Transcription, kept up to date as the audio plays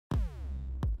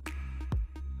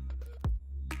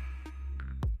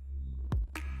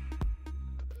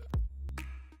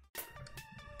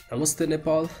नमस्ते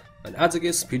नेपाल। अनि आजको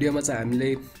यस भिडियोमा चाहिँ हामीले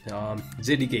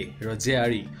JDK र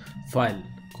JRE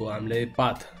फाइलको हामीले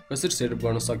पाथ कसरी सेटअप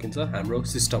गर्न सकिन्छ हाम्रो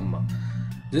सिस्टममा।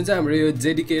 जुन चाहिँ हाम्रो यो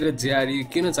JDK र JRE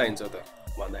किन चाहिन्छ त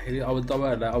भन्दाखेरि अब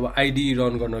तपाईहरुलाई अब आईडी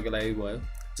रन गर्नको लागि भयो।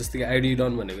 जस्तै कि आईडी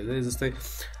रन भनेको चाहिँ जस्तै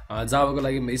जावाको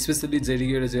लागि स्पेशली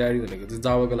JDK र JRE भनेको चाहिँ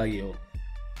जावाको लागि हो।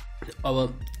 अब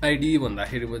आईडी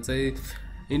भन्दाखेरिमा चाहिँ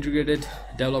इन्टिग्रेटेड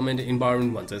डेभलपमेन्ट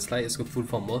इन्भाइरोमेन्ट भन्छ यसलाई, यसको फुल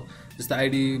फर्म हो। जस्तै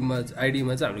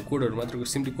आईडीमा चाहिँ हामीले कोडहरु मात्र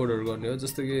सिम्पली कोडहरु गर्ने हो।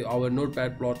 जस्तै कि अब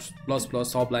notepad plus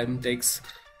plus Sublime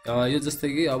text यो जस्तै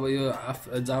कि अब यो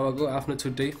जावाको आफ्नो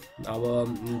छुट्टै अब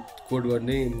कोड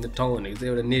गर्ने ठाउँ भनेको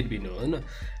चाहिँ एउटा नेटबिन हो हैन।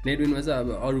 नेटबिनमा चाहिँ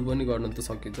अब अरु पनि गर्न त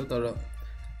सकिन्छ, तर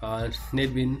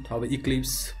नेटबिन अब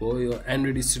इक्लिप्स हो, यो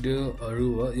एन्ड्रोइड स्टुडियोहरु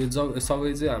हो, यो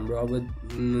सबै चाहिँ हाम्रो अब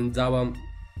जावा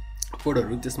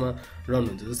कोडहरु त्यसमा रन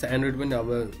हुन्छ। जस्तै एन्ड्रोइड पनि अब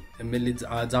मेनली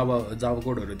जावा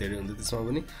कोडहरु धेरै हुन्छ त्यसमा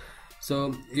पनि। सो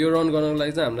यो रन गर्नको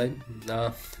लागि चाहिँ हामीलाई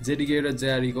JDK र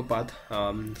JRE को पाथ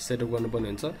सेटअप गर्नुपर्ने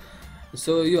हुन्छ।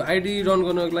 सो यो आईडी रन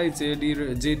गर्नको लागि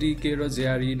JDK र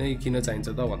JRE नै किन चाहिन्छ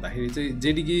त भन्दाखेरि चाहिँ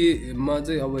JDK मा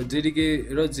चाहिँ अब JDK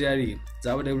र JRE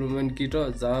जावा डेभलपमेन्ट किट र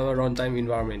जावा रन टाइम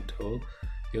इन्भाइरोमेन्ट हो,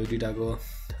 यो दुईटाको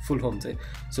फुल फर्म चाहिँ।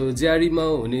 सो JRE मा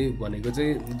हुने भनेको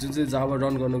चाहिँ जुन चाहिँ जावा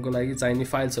रन गर्नको लागि चाहिने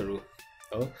फाइल्सहरु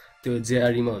हो त्यो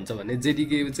JRE मा हुन्छ भने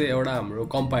JDK चाहिँ एउटा हाम्रो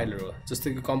कम्पाइलर हो।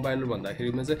 जस्तै कि कम्पाइलर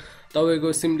भन्दाखेरिमा चाहिँ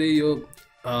तपाईको सिम्पली यो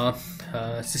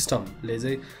सिस्टमले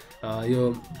चाहिँ यो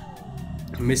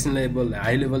machine level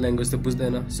high level language त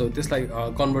बुझ्दैन। सो त्यसलाई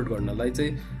कन्भर्ट गर्नलाई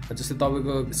चाहिँ जस्तै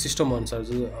तपाईको सिस्टम अनुसार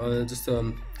जस्तो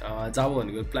जावा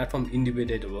भनेको प्लेटफर्म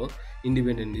इन्डिपेन्डेन्ट हो।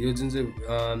 इन्डिपेन्डेन्ट यो जुन चाहिँ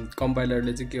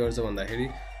कम्पाइलरले चाहिँ के गर्छ भन्दाखेरि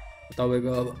तपाईको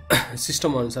अब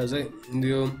सिस्टम अनुसार चाहिँ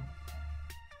यो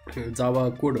जावा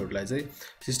कोडहरुलाई चाहिँ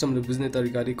सिस्टमले बुझ्ने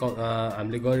तरिकाले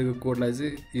हामीले गरेको कोडलाई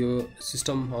चाहिँ यो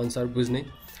सिस्टम अनुसार बुझ्ने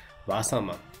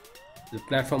भाषामा,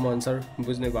 प्लेटफर्म अनुसार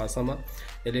बुझ्ने भाषामा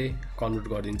यसले कन्भर्ट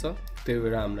गरिदिन्छ। त्यही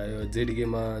भएर हामीलाई यो JDK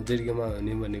मा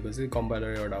हुने भनेको चाहिँ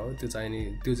कम्पाइलर एउटा हो, त्यो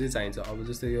चाहिँ चाहिन्छ। अब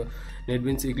जस्तै यो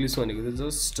नेटबिन्स इक्लिप्स भनेको चाहिँ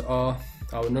जस्ट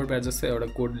अब नोटप्याड जस्तै एउटा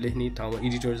कोड लेख्ने ठाउँमा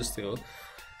एडिटर जस्तै हो।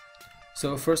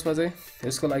 सो फर्स्टमा चाहिँ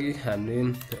यसको लागि हामीले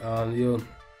यो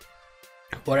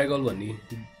ओराकल भन्ने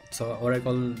छ,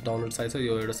 ओराकल डाउनलोड साइट छ,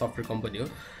 यो एउटा सफ्टवेयर कम्पनी हो।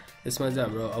 यसमा चाहिँ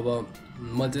हाम्रो अब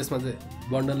म चाहिँ यसमा चाहिँ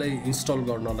बन्डलै इन्स्टल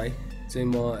गर्नलाई चाहिँ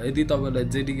म यदि तपाईलाई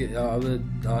JDK अब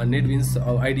नेटबिन्स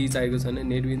अब आईडी चाहिएको छैन,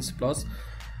 नेटबिन्स प्लस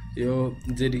यो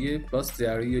JDK प्लस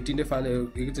JRE यो तीनटै फाइल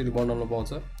एकैचोटि बनाउन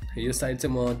पाउँछ। यो साइट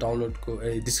चाहिँ म डाउनलोडको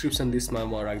डिस्क्रिप्सन लिस्टमा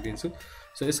म राखिदिन्छु।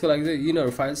 सो यसको लागि चाहिँ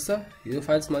यिनीहरू फाइल्स छ। यो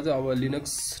फाइल्समा चाहिँ अब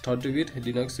Linux 30 beet,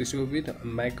 Linux 64 beet,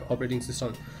 MAC operating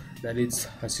system that is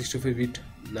 64 beet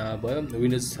भयो,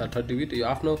 विन्डोज 30 बिट। यो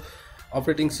आफ्नो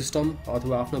अपरेटिङ सिस्टम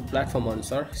अथवा आफ्नो प्लेटफर्म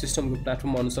अनुसार सिस्टमको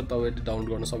प्लेटफर्म अनुसार तपाईले डाउनलोड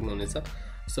गर्न सक्नुहुनेछ।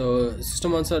 सो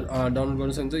सिस्टम अनुसार डाउनलोड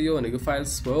गर्न सक्नुहुन्छ। यो भनेको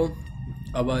फाइल्स भयो।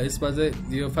 अब यसमा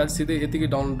चाहिँ यो फाइल सिधै यतिकै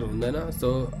डाउनलोड हुँदैन। सो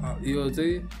यो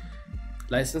चाहिँ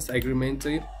लाइसेन्स एग्रिमेन्ट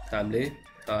चाहिँ हामीले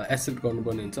एक्सेप्ट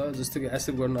गर्नुपर्ने हुन्छ। जस्तो कि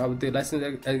एक्सेप्ट गर्नु अब त्यो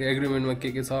लाइसेन्स एग्रिमेन्टमा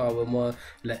के छ अब म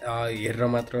हेरेर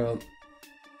मात्र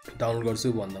डाउनलोड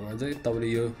गर्छु भन्दामा चाहिँ तपाईले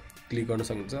यो क्लिक गर्न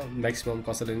सक्नुहुन्छ। म्याक्सिमम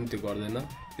कसैले पनि त्यो गर्दैन,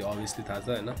 त्यो अभियसली थाहा छ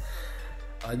हैन।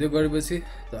 त्यो गरेपछि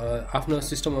आफ्नो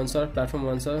सिस्टम अनुसार प्लेटफर्म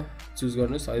अनुसार चुज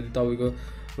गर्नुस्। अहिले तपाईको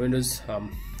विन्डोज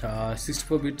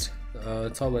 64 बिट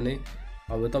छ भने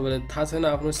अब तपाईलाई थाहा छैन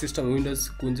आफ्नो सिस्टम विन्डोज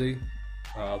कुन चाहिँ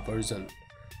version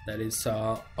that is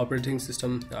operating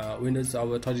system windows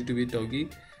अब 32 बिट हो कि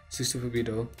 64 बिट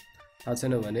हो थाहा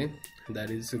छैन भने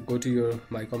that is go to your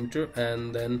my computer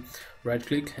and then right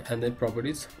click and then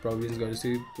properties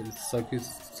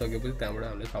सकेपछि त्यहाँबाट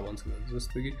हामीले थाहा पाउन सक्छौँ।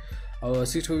 जस्तो कि अब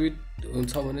 64 बिट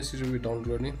हुन्छ भने 64 बिट डाउनलोड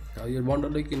गर्ने। यो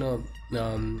बन्डलै किन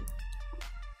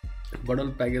बन्डल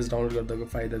प्याकेज डाउनलोड गर्दाको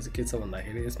फाइदा चाहिँ के छ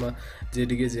भन्दाखेरि यसमा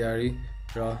JDK JRE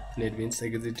र नेटबिन्स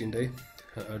एकैचोटि तीनटै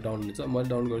डाउनलोड हुन्छ। मैले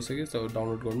डाउनलोड गरिसकेँ। सो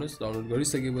डाउनलोड गर्नुहोस्। डाउनलोड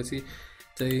गरिसकेपछि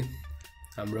चाहिँ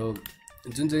हाम्रो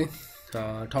जुन चाहिँ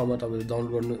ठाउँमा तपाईँले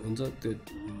डाउनलोड गर्नुहुन्छ त्यो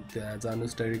त्यहाँ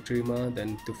जानुहोस् डाइरेक्टरीमा,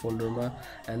 देन त्यो फोल्डरमा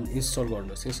एन्ड इन्स्टल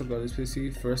गर्नुहोस्। इन्स्टल गरेपछि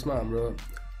फर्स्टमा हाम्रो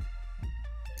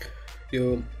यो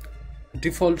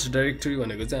डिफल्ट डाइरेक्टरी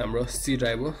भनेको चाहिँ हाम्रो C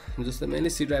ड्राइभ हो। जस्तै मैले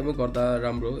C ड्राइभमा गर्दा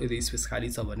राम्रो हो यदि स्पेस खाली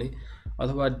छ भने,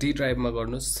 अथवा D ड्राइभमा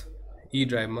गर्नुहोस्, E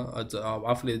ड्राइभमा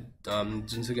आफूले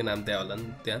जुनसुकै नाम त्यहाँ होला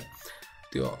नि त्यहाँ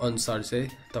त्यो अनुसार चाहिँ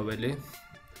तपाईले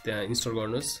त्यहाँ इन्स्टल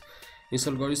गर्नुहोस्।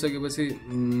 इन्स्टल गरिसकेपछि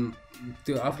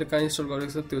त्यो आफूले कहाँ इन्स्टल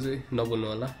गरेको छ त्यो चाहिँ नभुल्नु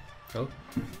होला हो।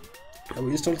 अब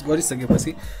इन्स्टल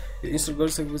गरिसकेपछि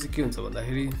के हुन्छ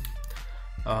भन्दाखेरि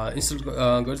इन्स्टल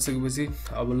गरिसकेपछि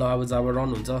अब जावा रन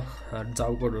हुन्छ,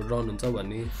 जावा कोडहरु रन हुन्छ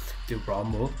भन्ने त्यो भ्रम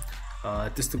हो।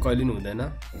 त्यस्तो कहिले पनि हुँदैन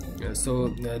सो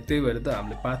त्यही भएर त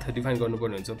हामीले पाथ डिफाइन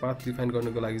गर्नुपर्ने हुन्छ पाथ डिफाइन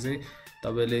गर्नुको लागि चाहिँ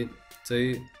तपाईले चाहिँ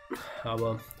अब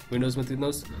विन्डोजमा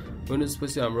तिर्नुहोस् विन्डोज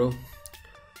पछि हाम्रो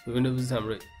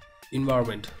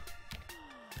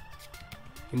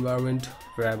इन्भाइरोमेन्ट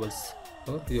भेरिएबल्स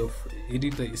हो यो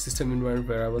edit the system environment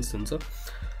variables हुन्छ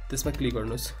त्यसमा क्लिक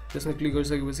गर्नुहोस् त्यसमा क्लिक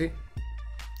गरिसकेपछि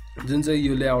जुन चाहिँ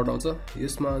यो लेआउट आउँछ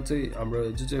यसमा चाहिँ हाम्रो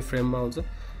जुन चाहिँ फ्रेममा आउँछ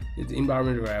यो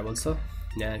इन्भाइरोमेन्ट भेरिएबल्स छ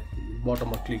यहाँ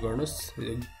बटममा क्लिक गर्नुहोस्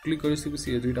क्लिक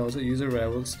गरिसकेपछि यो दुईटा आउँछ युजर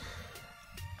भेरिएबल्स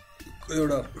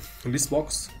एउटा लिस्ट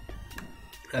बक्स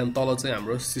एन्ड तल चाहिँ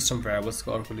हाम्रो सिस्टम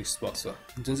भेरिएबल्सको अर्को लिस्ट बक्स छ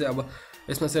जुन चाहिँ अब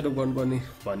यसमा सेटअप गर्नुपर्ने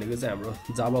भनेको चाहिँ हाम्रो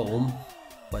जावा होम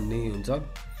भन्ने हुन्छ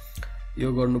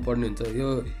यो गर्नुपर्ने हुन्छ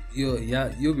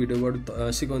यो भिडियोबाट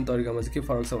सिकाउने तरिकामा चाहिँ के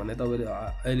फरक छ भने तपाईले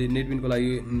अहिले नेटबिनको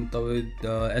लागि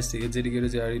तपाई JDK र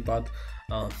JRE पाथ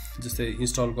जस्तै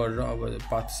इन्स्टल गरेर अब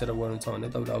पाथ सेटअप गर्नु छ भने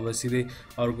तपाईले अब सिधै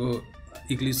अर्को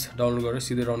इक्लिप्स डाउनलोड गरेर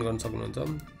सिधै रन गर्न सक्नुहुन्छ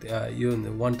यो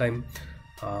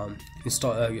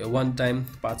वान टाइम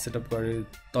पाथ सेटअप गर्ने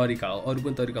तरिका हो अरु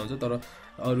पनि तरिका हुन्छ तर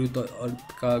अरु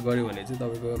तरिका गर्यो भने चाहिँ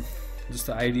तपाईको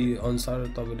जस्तो आइडी अनुसार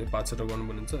तपाईले पाथ सेटअप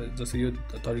गर्नुपर्ने हुन्छ जस्तो यो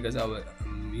तरिका चाहिँ अब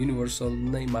युनिभर्सल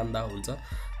नै मान्दा हुन्छ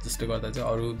जसले गर्दा चाहिँ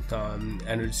अरु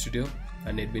एन्ड्रोइड स्टुडियो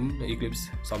नेटबिन इक्लिप्स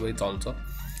सबै चल्छ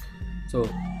सो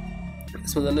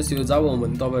यसमा जानुहोस् यो जावा होम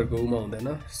भने तपाईहरुको उमा हुँदैन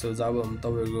सो जावा होम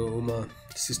तपाईहरुको उमा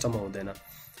सिस्टममा हुँदैन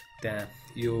त्यहाँ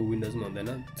यो विन्डोजमा हुँदैन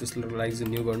त्यसको लागि चाहिँ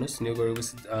न्यू गर्नुस् न्यू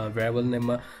गरेपछि भेरिएबल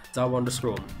नेममा जावा_होम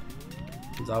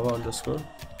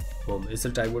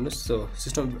यसरी टाइप गर्नुस् सो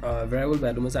सिस्टम भेरिएबल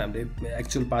भ्यालुमा चाहिँ हामीले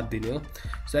एक्चुअल पाथ दिने हो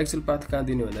सो एक्चुअल पाथ कहाँ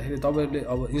दिने भन्दाखेरि तपाईहरुले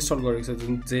अब इन्स्टल गरेको छ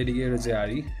जुन JDK र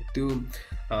JRE त्यो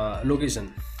लोकेसन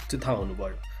चाहिँ थाहा हुनु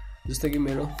पर्यो जस्तो कि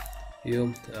मेरो यो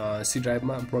सी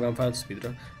ड्राइभमा प्रोग्राम फाइल्स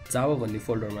भित्र जावा भन्ने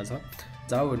फोल्डरमा छ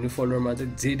जावा भन्ने फोल्डरमा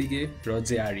चाहिँ JDK र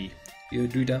JRE यो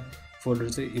दुईटा फोल्डर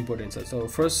चाहिँ इम्पोर्टेन्ट छ सो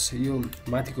फर्स्ट यो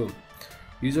माथिको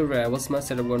युजर भेरिएबल्समा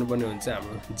सेटअप गर्नुपर्ने हुन्छ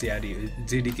हाम्रो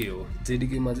JDK हो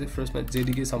JDK मा चाहिँ फर्स्टमा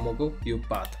JDK सम्मको यो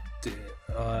path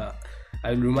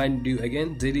I will remind you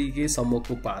again JDK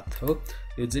सम्मको पाथ हो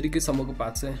यो JDK सम्मको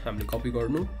पाथ चाहिँ हामीले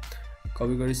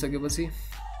कपी गरिसकेपछि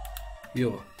यो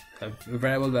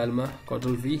variable भ्यालुमा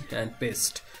Ctrl+V and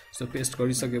paste so paste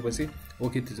गरिसकेपछि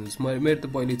ओके थिच्नुस् मेरो त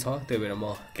पहिले छ त्यही भएर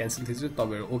म क्यान्सल थिच्छु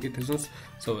तपाईहरु ओके थिच्नुस्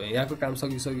सो यहाँको काम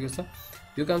सकिसकेको छ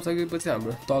यो काम सकेपछि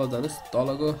हाम्रो तल जानुस्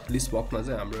तलको लिस्ट बक्समा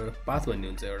चाहिँ हाम्रो पाथ भन्ने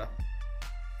हुन्छ एउटा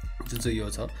जुन चाहिँ यो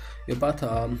छ यो पाथ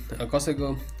कसैको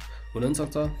हुन पनि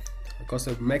सक्छ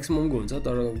कसै म्याक्सिममको हुन्छ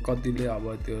तर कतिले अब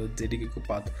त्यो JDK को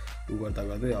पाथ गर्दा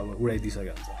गर्दै अब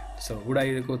उडाइदिसकेको हुन्छ सो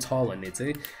उडाइएको छ भन्ने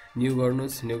चाहिँ न्यू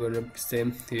गर्नुस् न्यू गरेर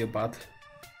सेम यो पाथ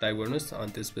टाइप गर्नुस्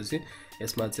अनि त्यसपछि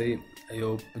यसमा चाहिँ यो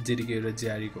JDK र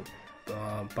JRE को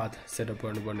पाथ सेटअप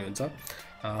गर्नुपर्ने हुन्छ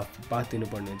पाथ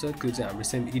दिनुपर्ने हुन्छ त्यो चाहिँ हामीले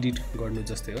सेम एडिट गर्नु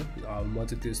जस्तै हो म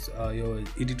चाहिँ त्यो यो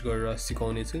एडिट गरेर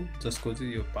सिकाउने छु जसको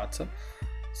चाहिँ यो पाथ छ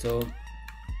सो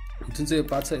जुन चाहिँ यो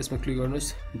पाथ छ यसमा क्लिक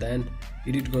गर्नुस् देन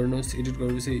एडिट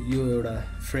गरेपछि यो एउटा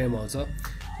फ्रेम आउँछ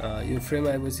यो फ्रेम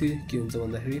आएपछि के हुन्छ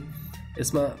भन्दाखेरि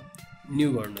यसमा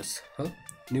न्यू गर्नुस् हो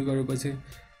न्यू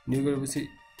गरेपछि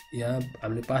यहाँ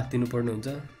हामीले पाथ दिनुपर्ने हुन्छ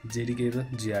JDK र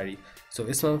JRE सो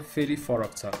यसमा फेरि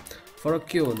फरक छ फरक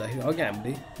के हो भन्दाखेरि अघि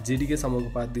हामीले JDK सम्मको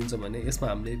पाथ दिन्छ भने यसमा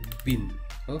हामीले बिन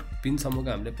हो बिन सम्मको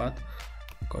हामीले पाथ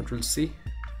Ctrl+C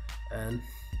एन्ड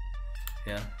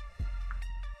यहाँ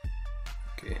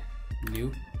ओके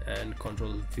न्यू एन्ड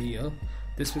Ctrl+V हो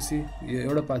त्यसपछि यो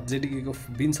एउटा पाथ JDK को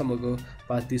बिन सम्मको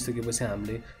पाथ दिइसकेपछि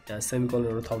हामीले यहाँ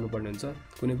सेमिकोलनहरु थप्नु पर्ने हुन्छ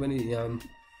कुनै पनि यहाँ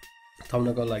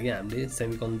थप्नको लागि हामीले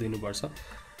सेमिकोलन दिनुपर्छ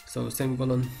सो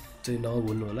सेमिकोलन चाहिँ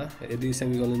नभुल्नु होला यदि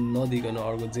सेमिकोलन नदिकन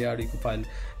अर्को JRE को फाइल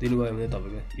दिनुभयो भने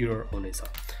तपाईको एरर हुनेछ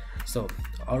सो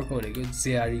अर्को भनेको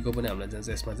JRE को पनि हामीलाई जान्छ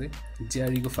यसमा चाहिँ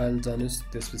JRE को फाइल जानुस्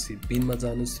त्यसपछि बिनमा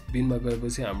जानुस् बिनमा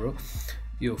गएपछि हाम्रो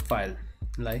यो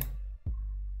फाइललाई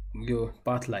यो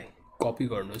पाथलाई कपी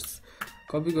गर्नुस्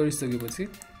कपी गरिसकेपछि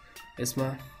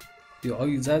यसमा यो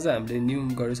अघि जहाँ हामीले न्यू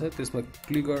गरेछ त्यसमा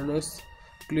क्लिक गर्नुस्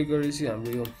क्लिक गरेपछि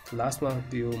हाम्रो यो लास्टमा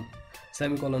यो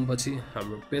सेमिकोलन पछि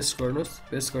हाम्रो पेस्ट गर्नुस्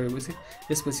पेस्ट गरेपछि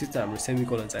यसपछि चाहिँ हाम्रो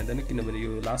सेमिकोलन चाहिँदैन किनभने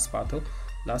यो लास्ट पाथ हो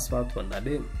लास्ट पाथ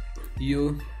भन्नाले यो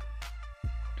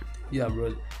हाम्रो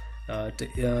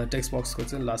टेक्स्ट बक्सको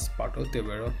चाहिँ लास्ट पार्ट हो त्यही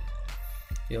भएर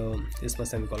यो यसमा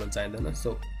सेमिकोलन चाहिँदैन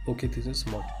सो ओके थिच्नुस्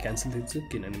म क्यान्सल थिच्छु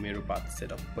किनभने मेरो पाथ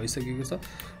सेटअप भइसकेको छ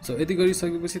सो यति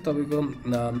गरिसकेपछि तपाईको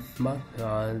मा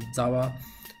जावा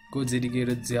को JDK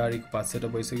र JRE को पाथ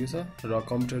सेटअप भइसकेको छ र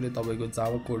कम्प्युटरले तपाईको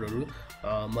जावा कोडहरु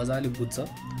मजाले बुझ्छ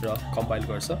र कम्पाइल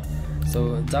गर्छ सो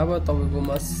जावा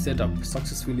तपाईकोमा सेटअप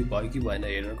सक्सेसफुली भयो कि भएन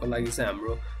हेर्नको लागि चाहिँ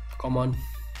हाम्रो कमान्ड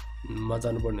मा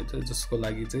जानुपर्ने हुन्छ, जसको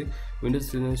लागि चाहिँ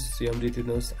विन्डोज थिच्नुहोस्, सिएमडी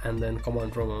थिच्नुहोस् एन्ड देन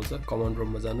कमान्ड प्रम्प्ट आउँछ। कमान्ड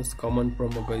प्रम्प्टमा जानुहोस्। कमान्ड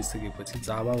प्रम्प्टमा गइसकेपछि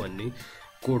जावा भन्ने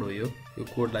कोड हो यो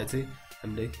कोडलाई चाहिँ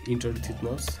हामीले इन्टर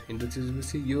थिच्नुहोस्। इन्टर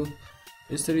थिचेपछि यो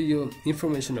यसरी यो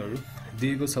इन्फर्मेसनहरू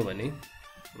दिएको छ भने,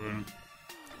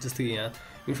 जस्तै कि यहाँ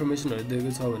इन्फर्मेसनहरू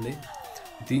दिएको छ भने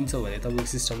दिन्छ भने तपाईँको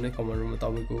सिस्टमले कमान्ड प्रम्प्टमा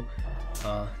तपाईँको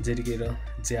जेडीके र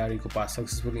जेआरई को पार्ट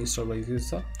सक्सेसफुली इन्स्टल भएको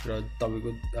छ र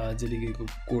तपाईँको जेडीके को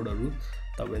कोडहरू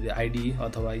तपाईँले आइडी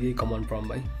अथवा यही कमान्ड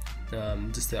प्रम्प्टमै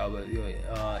जस्तै अब यो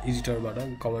एडिटरबाट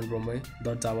कमान्ड प्रम्प्टमै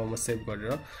 .javaमा सेभ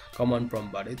गरेर कमान्ड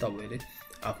प्रम्प्टबाटै तपाईँले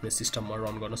आफ्नो सिस्टममा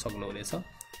रन गर्न सक्नुहुनेछ।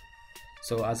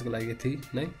 सो आजको लागि यति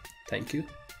नै। थ्याङ्क यू,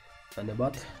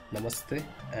 धन्यवाद, नमस्ते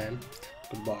एन्ड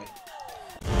गुड बाई।